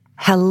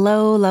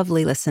Hello,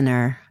 lovely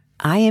listener.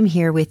 I am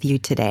here with you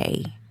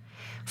today,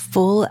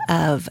 full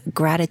of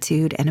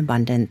gratitude and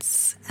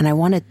abundance. And I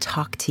want to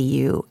talk to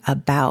you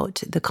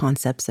about the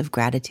concepts of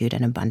gratitude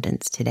and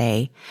abundance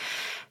today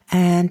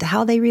and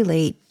how they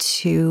relate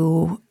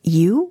to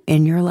you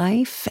in your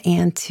life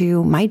and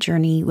to my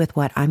journey with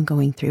what I'm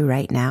going through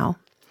right now.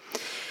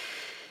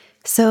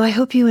 So I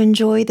hope you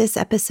enjoy this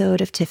episode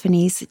of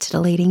Tiphany's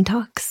Titillating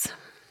Talks.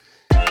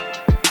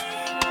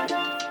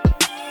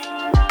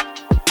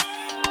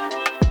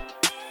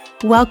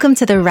 Welcome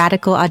to the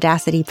Radical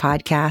Audacity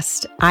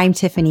Podcast. I'm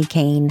Tiphany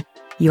Kane,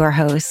 your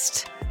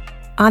host.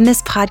 On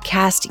this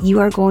podcast, you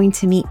are going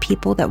to meet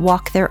people that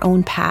walk their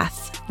own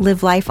path,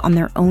 live life on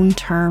their own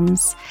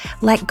terms,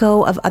 let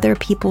go of other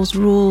people's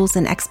rules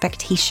and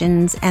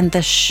expectations and the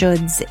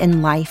shoulds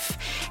in life,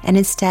 and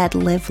instead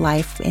live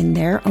life in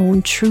their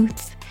own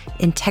truth,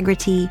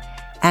 integrity,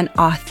 and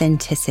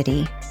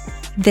authenticity.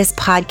 This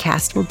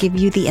podcast will give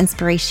you the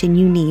inspiration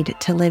you need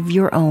to live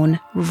your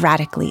own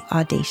radically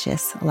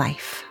audacious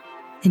life.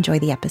 Enjoy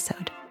the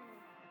episode.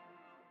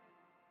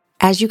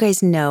 As you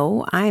guys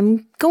know,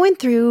 I'm going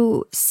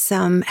through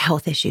some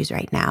health issues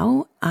right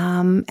now,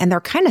 and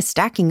they're kind of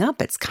stacking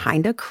up. It's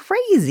kind of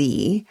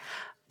crazy.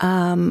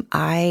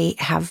 I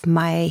have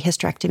my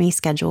hysterectomy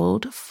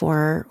scheduled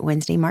for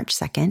Wednesday, March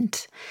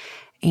 2nd.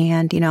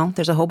 And,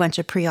 there's a whole bunch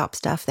of pre-op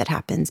stuff that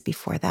happens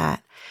before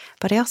that.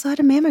 But I also had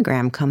a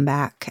mammogram come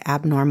back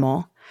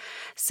abnormal.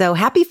 So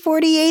happy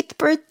 48th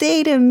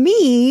birthday to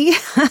me.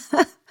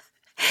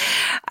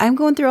 I'm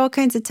going through all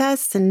kinds of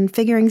tests and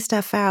figuring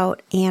stuff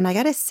out. And I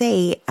got to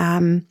say,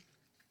 the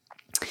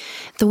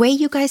way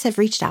you guys have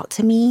reached out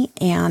to me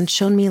and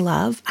shown me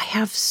love, I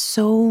have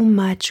so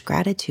much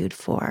gratitude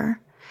for.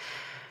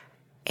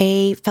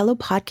 A fellow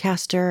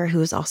podcaster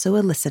who is also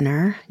a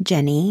listener,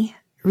 Jenny,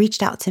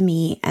 reached out to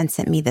me and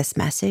sent me this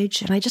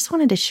message. And I just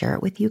wanted to share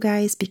it with you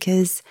guys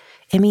because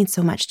it means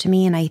so much to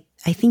me. And I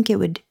think it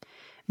would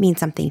mean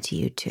something to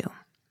you too.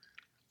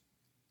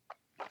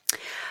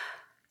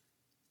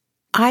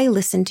 I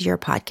listened to your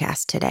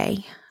podcast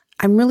today.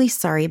 I'm really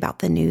sorry about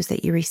the news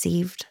that you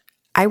received.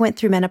 I went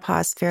through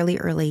menopause fairly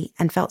early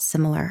and felt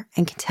similar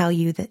and can tell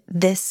you that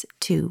this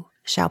too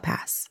shall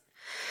pass.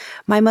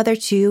 My mother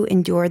too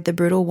endured the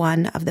brutal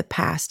one of the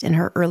past in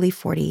her early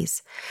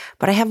 40s,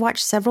 but I have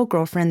watched several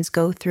girlfriends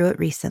go through it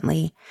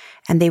recently,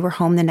 and they were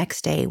home the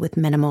next day with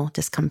minimal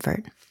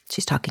discomfort.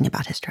 She's talking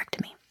about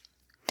hysterectomy.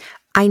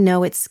 I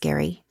know it's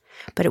scary,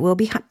 but it will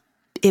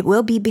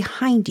be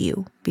behind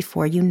you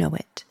before you know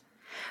it.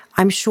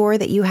 I'm sure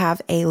that you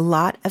have a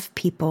lot of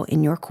people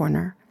in your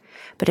corner,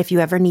 but if you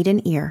ever need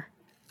an ear,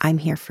 I'm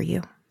here for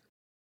you.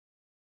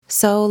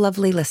 So,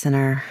 lovely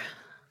listener,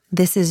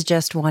 this is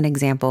just one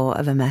example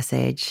of a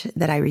message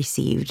that I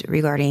received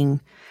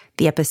regarding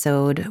the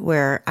episode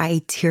where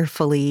I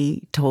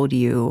tearfully told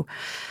you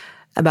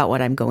about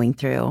what I'm going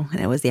through. And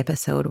it was the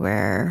episode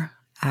where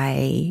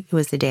it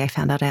was the day I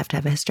found out I have to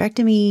have a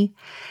hysterectomy,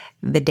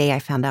 the day I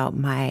found out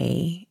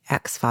my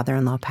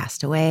ex-father-in-law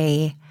passed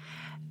away.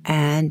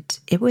 And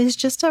it was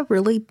just a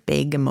really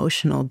big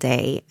emotional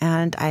day.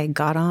 And I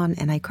got on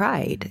and I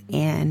cried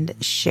and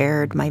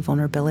shared my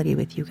vulnerability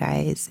with you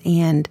guys.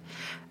 And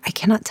I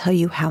cannot tell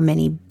you how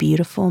many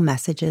beautiful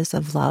messages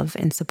of love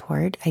and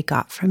support I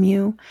got from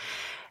you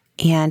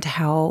and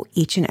how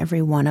each and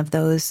every one of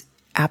those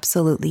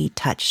absolutely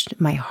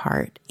touched my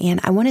heart. And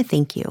I want to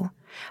thank you.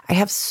 I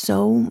have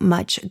so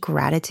much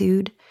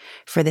gratitude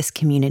for this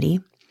community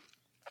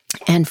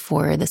and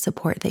for the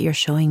support that you're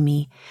showing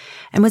me.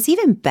 And what's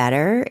even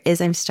better is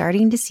I'm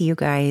starting to see you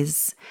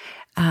guys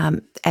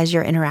as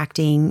you're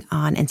interacting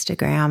on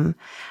Instagram.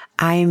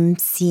 I'm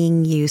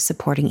seeing you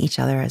supporting each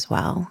other as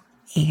well.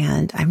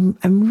 And I'm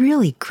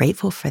really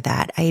grateful for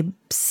that. I'm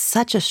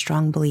such a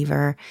strong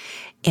believer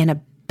in a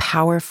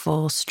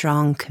powerful,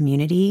 strong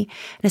community.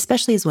 And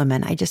especially as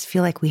women, I just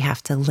feel like we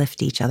have to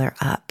lift each other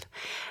up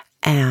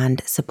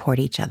and support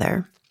each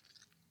other.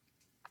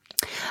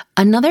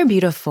 Another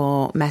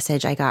beautiful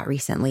message I got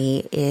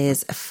recently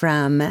is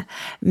from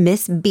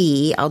Miss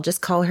B. I'll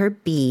just call her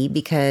B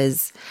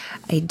because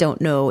I don't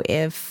know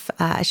if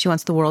she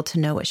wants the world to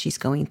know what she's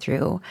going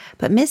through.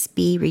 But Miss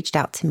B reached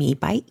out to me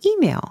by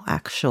email,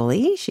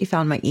 actually. She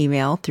found my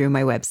email through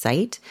my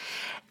website.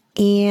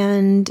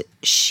 And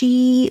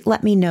she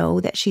let me know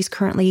that she's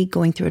currently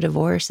going through a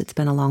divorce. It's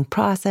been a long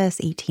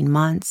process, 18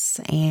 months,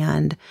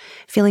 and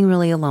feeling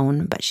really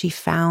alone. But she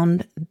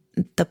found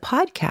the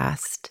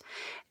podcast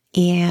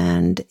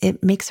and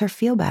it makes her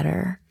feel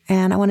better.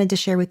 And I wanted to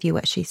share with you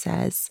what she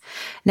says.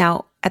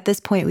 Now, at this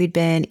point, we'd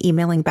been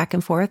emailing back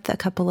and forth a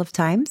couple of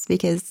times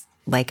because,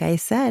 like I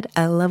said,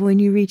 I love when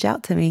you reach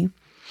out to me.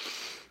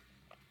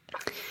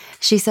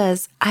 She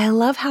says, I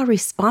love how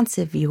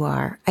responsive you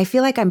are. I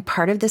feel like I'm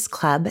part of this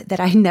club that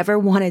I never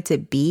wanted to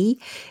be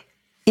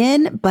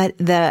in, but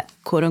the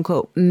quote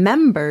unquote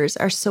members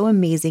are so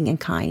amazing and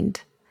kind.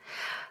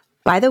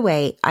 By the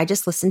way, I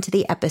just listened to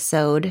the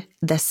episode,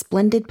 The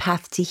Splendid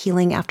Path to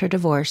Healing After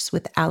Divorce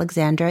with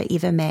Alexandra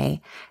Eva May,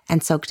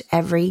 and soaked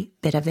every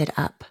bit of it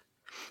up.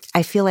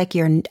 I feel like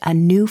you're a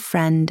new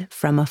friend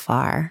from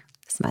afar.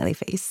 smiley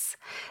face.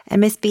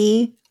 And Miss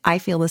B, I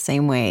feel the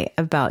same way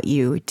about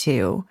you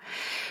too.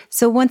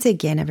 So once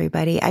again,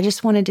 everybody, I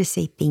just wanted to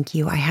say thank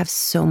you. I have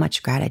so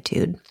much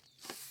gratitude.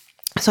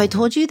 So I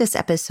told you this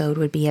episode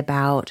would be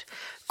about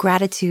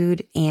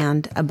gratitude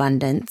and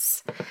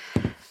abundance.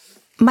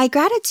 My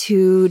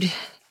gratitude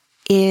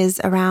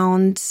is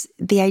around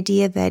the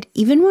idea that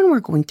even when we're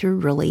going through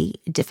really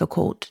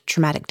difficult,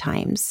 traumatic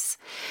times,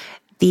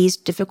 these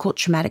difficult,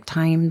 traumatic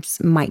times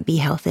might be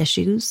health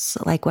issues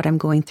like what I'm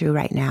going through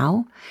right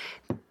now.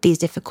 These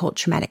difficult,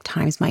 traumatic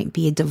times might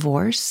be a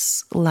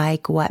divorce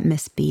like what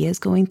Miss B is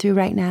going through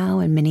right now,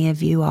 and many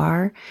of you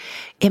are.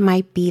 It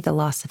might be the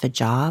loss of a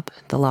job,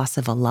 the loss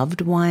of a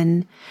loved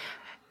one,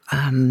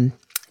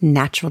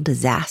 natural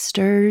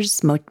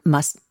disasters.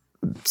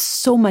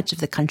 So much of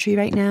the country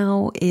right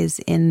now is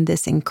in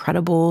this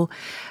incredible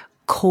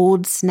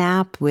cold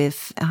snap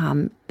with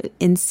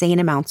insane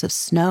amounts of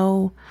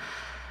snow.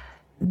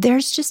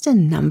 There's just a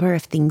number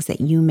of things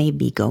that you may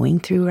be going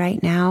through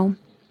right now.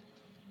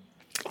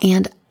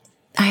 And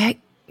I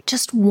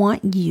just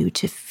want you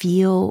to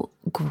feel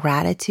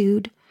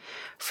gratitude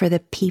for the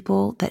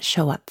people that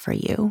show up for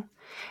you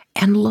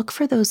and look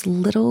for those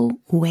little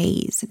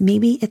ways.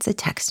 Maybe it's a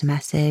text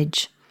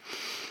message.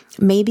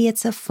 Maybe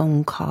it's a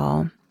phone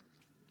call.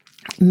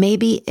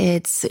 Maybe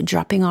it's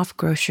dropping off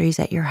groceries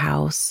at your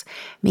house.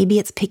 Maybe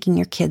it's picking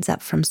your kids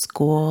up from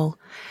school.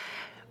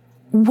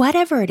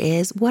 Whatever it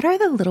is, what are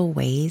the little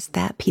ways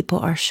that people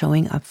are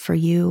showing up for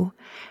you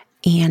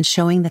and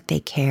showing that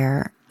they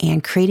care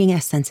and creating a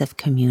sense of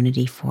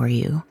community for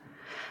you?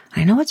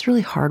 I know it's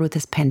really hard with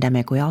this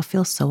pandemic. We all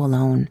feel so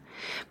alone.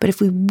 But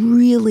if we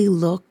really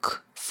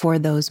look for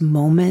those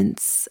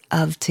moments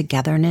of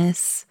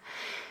togetherness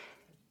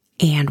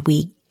and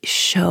we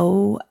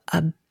show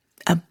an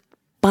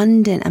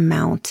abundant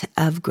amount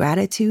of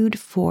gratitude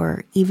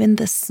for even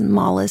the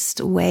smallest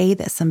way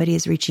that somebody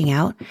is reaching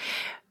out,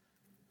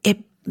 it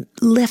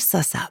lifts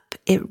us up,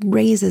 it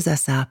raises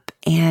us up,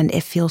 and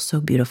it feels so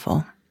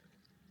beautiful.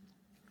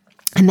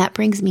 And that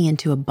brings me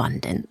into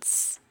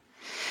abundance.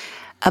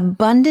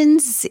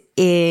 Abundance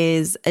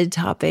is a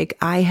topic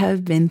I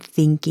have been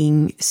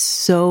thinking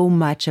so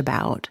much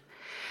about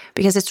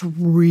because it's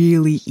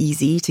really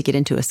easy to get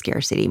into a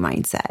scarcity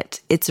mindset.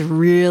 It's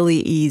really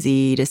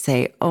easy to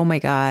say, oh my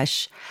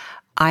gosh,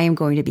 I am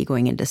going to be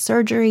going into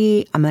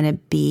surgery. I'm going to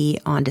be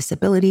on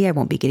disability. I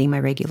won't be getting my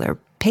regular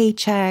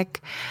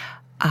paycheck.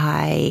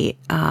 I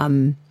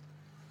won't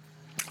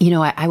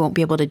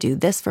be able to do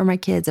this for my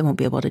kids. I won't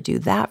be able to do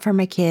that for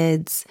my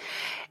kids.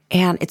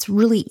 And it's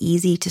really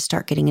easy to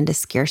start getting into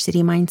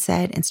scarcity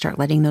mindset and start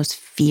letting those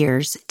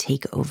fears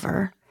take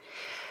over.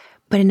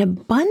 But an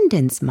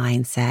abundance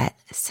mindset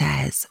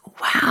says,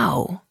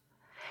 wow,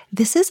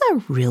 this is a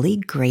really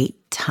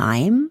great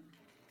time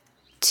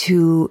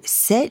to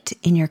sit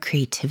in your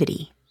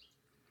creativity.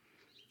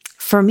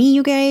 For me,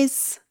 you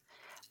guys,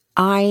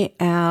 I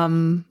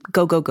am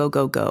go, go, go,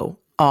 go, go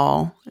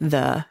all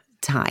the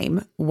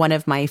time. One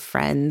of my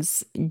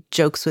friends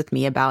jokes with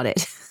me about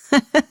it.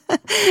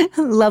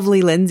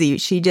 Lovely Lindsay.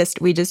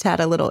 We just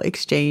had a little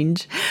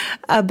exchange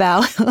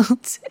about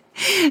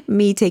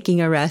me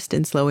taking a rest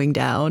and slowing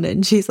down.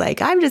 And she's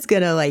like, I'm just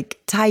going to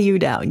tie you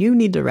down. You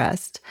need to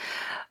rest.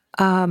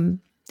 I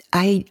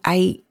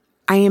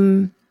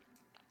am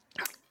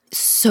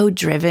so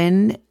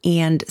driven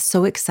and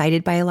so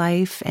excited by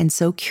life and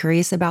so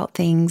curious about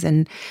things.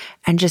 And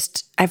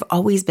just, I've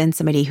always been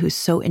somebody who's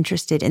so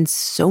interested in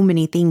so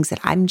many things that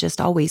I'm just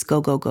always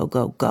go, go, go,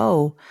 go,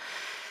 go.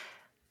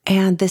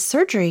 And this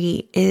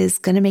surgery is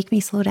going to make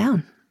me slow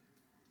down.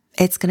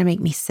 It's going to make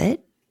me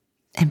sit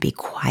and be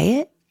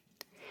quiet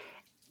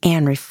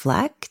and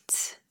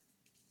reflect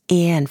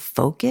and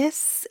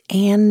focus.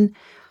 And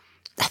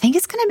I think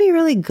it's going to be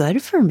really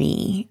good for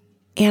me.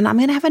 And I'm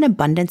going to have an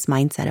abundance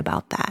mindset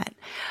about that.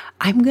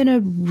 I'm going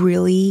to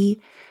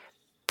really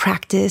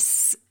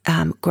practice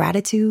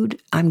gratitude.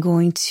 I'm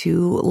going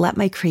to let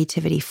my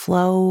creativity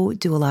flow,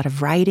 do a lot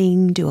of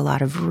writing, do a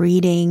lot of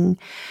reading,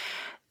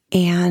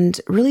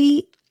 and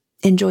really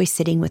enjoy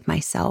sitting with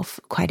myself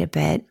quite a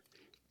bit.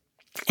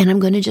 And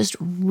I'm going to just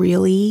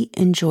really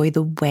enjoy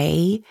the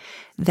way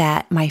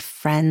that my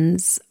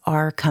friends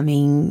are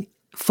coming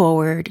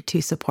forward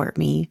to support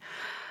me.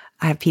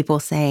 I have people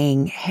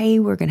saying, hey,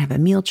 we're going to have a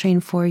meal train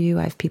for you.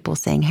 I have people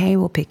saying, hey,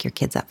 we'll pick your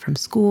kids up from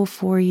school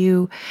for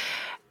you.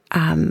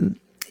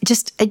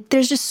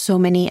 There's just so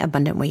many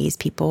abundant ways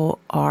people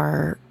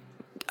are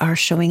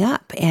showing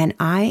up. And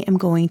I am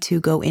going to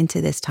go into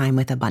this time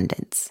with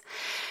abundance.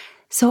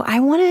 So I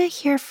want to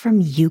hear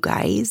from you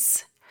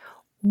guys.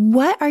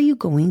 What are you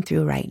going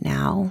through right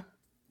now?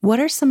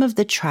 What are some of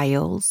the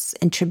trials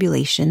and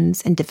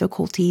tribulations and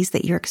difficulties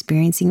that you're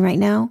experiencing right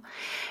now?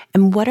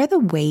 And what are the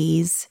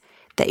ways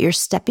that you're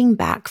stepping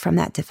back from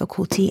that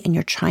difficulty and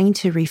you're trying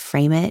to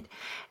reframe it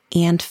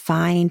and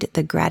find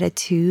the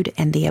gratitude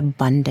and the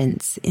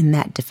abundance in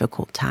that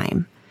difficult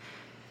time?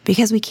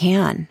 Because we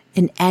can,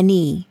 in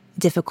any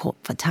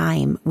difficult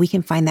time, we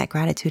can find that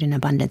gratitude and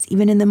abundance,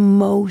 even in the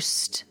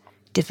most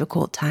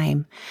difficult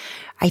time.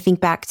 I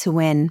think back to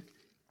when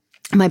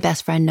My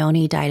best friend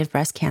Noni died of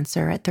breast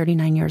cancer at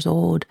 39 years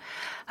old.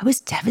 I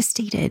was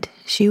devastated.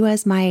 She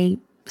was my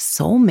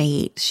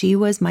soulmate. She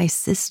was my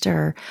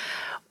sister.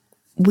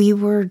 We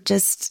were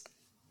just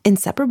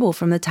inseparable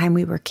from the time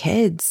we were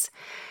kids.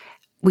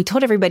 We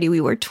told everybody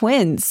we were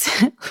twins,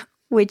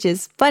 which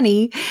is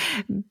funny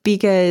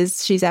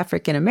because she's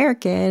African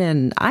American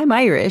and I'm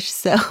Irish.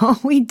 So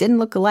we didn't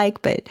look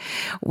alike, but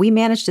we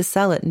managed to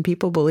sell it and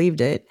people believed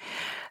it.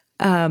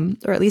 Or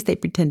at least they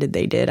pretended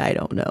they did. I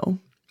don't know.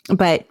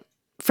 But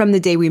from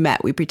the day we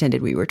met, we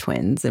pretended we were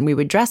twins and we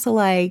would dress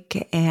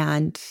alike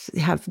and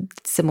have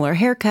similar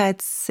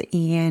haircuts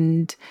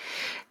and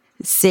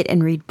sit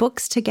and read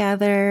books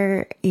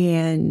together.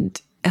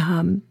 And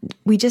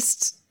we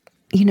just,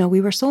 we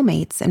were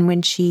soulmates. And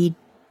when she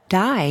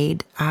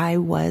died, I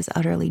was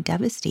utterly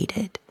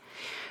devastated.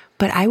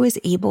 But I was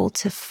able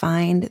to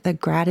find the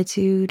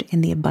gratitude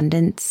and the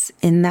abundance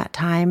in that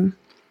time.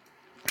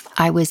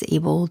 I was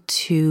able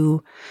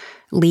to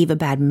leave a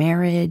bad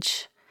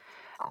marriage.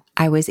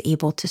 I was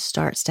able to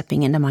start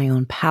stepping into my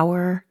own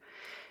power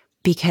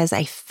because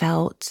I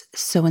felt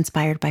so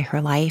inspired by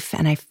her life,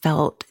 and I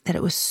felt that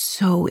it was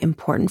so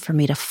important for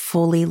me to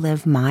fully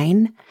live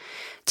mine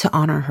to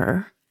honor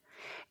her.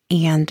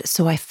 And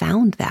so I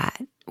found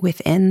that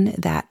within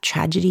that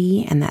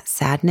tragedy and that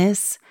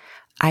sadness,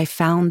 I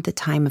found the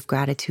time of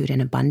gratitude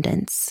and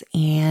abundance.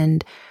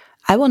 And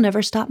I will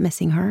never stop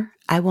missing her.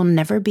 I will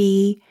never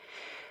be,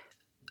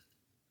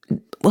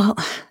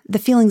 the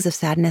feelings of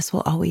sadness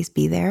will always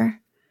be there.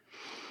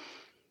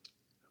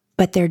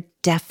 But they're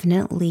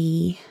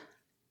definitely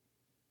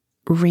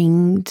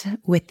ringed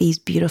with these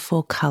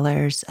beautiful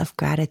colors of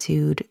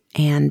gratitude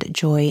and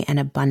joy and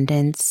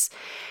abundance,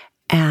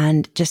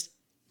 and just,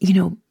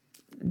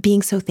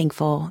 being so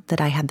thankful that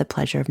I had the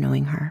pleasure of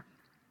knowing her.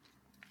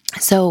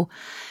 So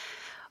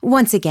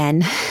once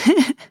again,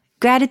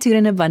 gratitude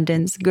and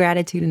abundance,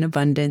 gratitude and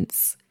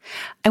abundance.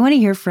 I want to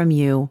hear from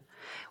you.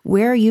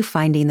 Where are you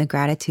finding the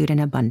gratitude and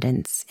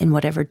abundance in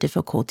whatever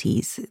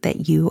difficulties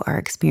that you are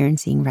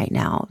experiencing right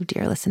now,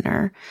 dear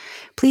listener?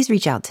 Please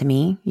reach out to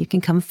me. You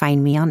can come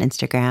find me on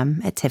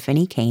Instagram at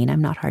Tiphany Kane.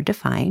 I'm not hard to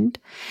find.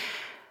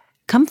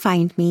 Come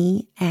find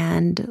me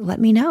and let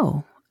me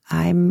know.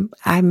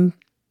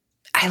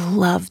 I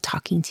love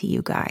talking to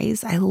you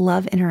guys. I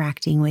love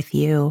interacting with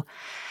you.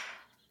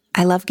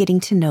 I love getting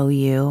to know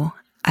you.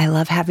 I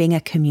love having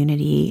a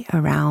community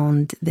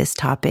around this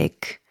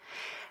topic.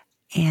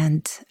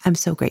 And I'm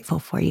so grateful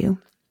for you.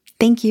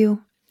 Thank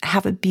you.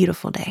 Have a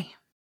beautiful day.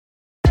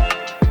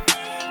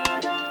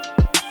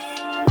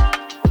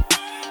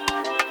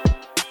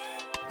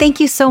 Thank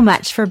you so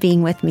much for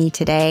being with me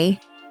today.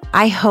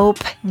 I hope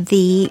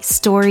the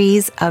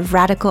stories of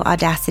radical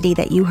audacity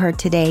that you heard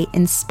today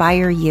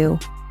inspire you.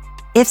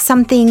 If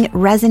something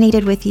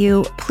resonated with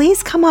you,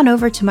 please come on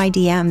over to my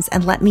DMs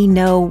and let me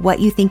know what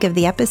you think of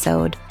the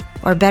episode.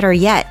 Or better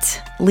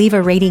yet, leave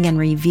a rating and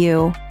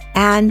review.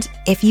 And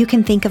if you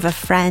can think of a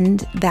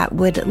friend that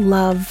would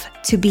love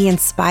to be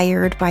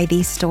inspired by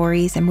these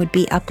stories and would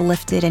be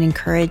uplifted and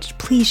encouraged,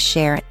 please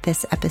share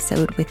this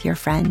episode with your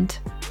friend.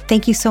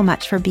 Thank you so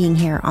much for being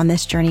here on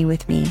this journey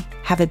with me.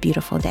 Have a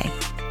beautiful day.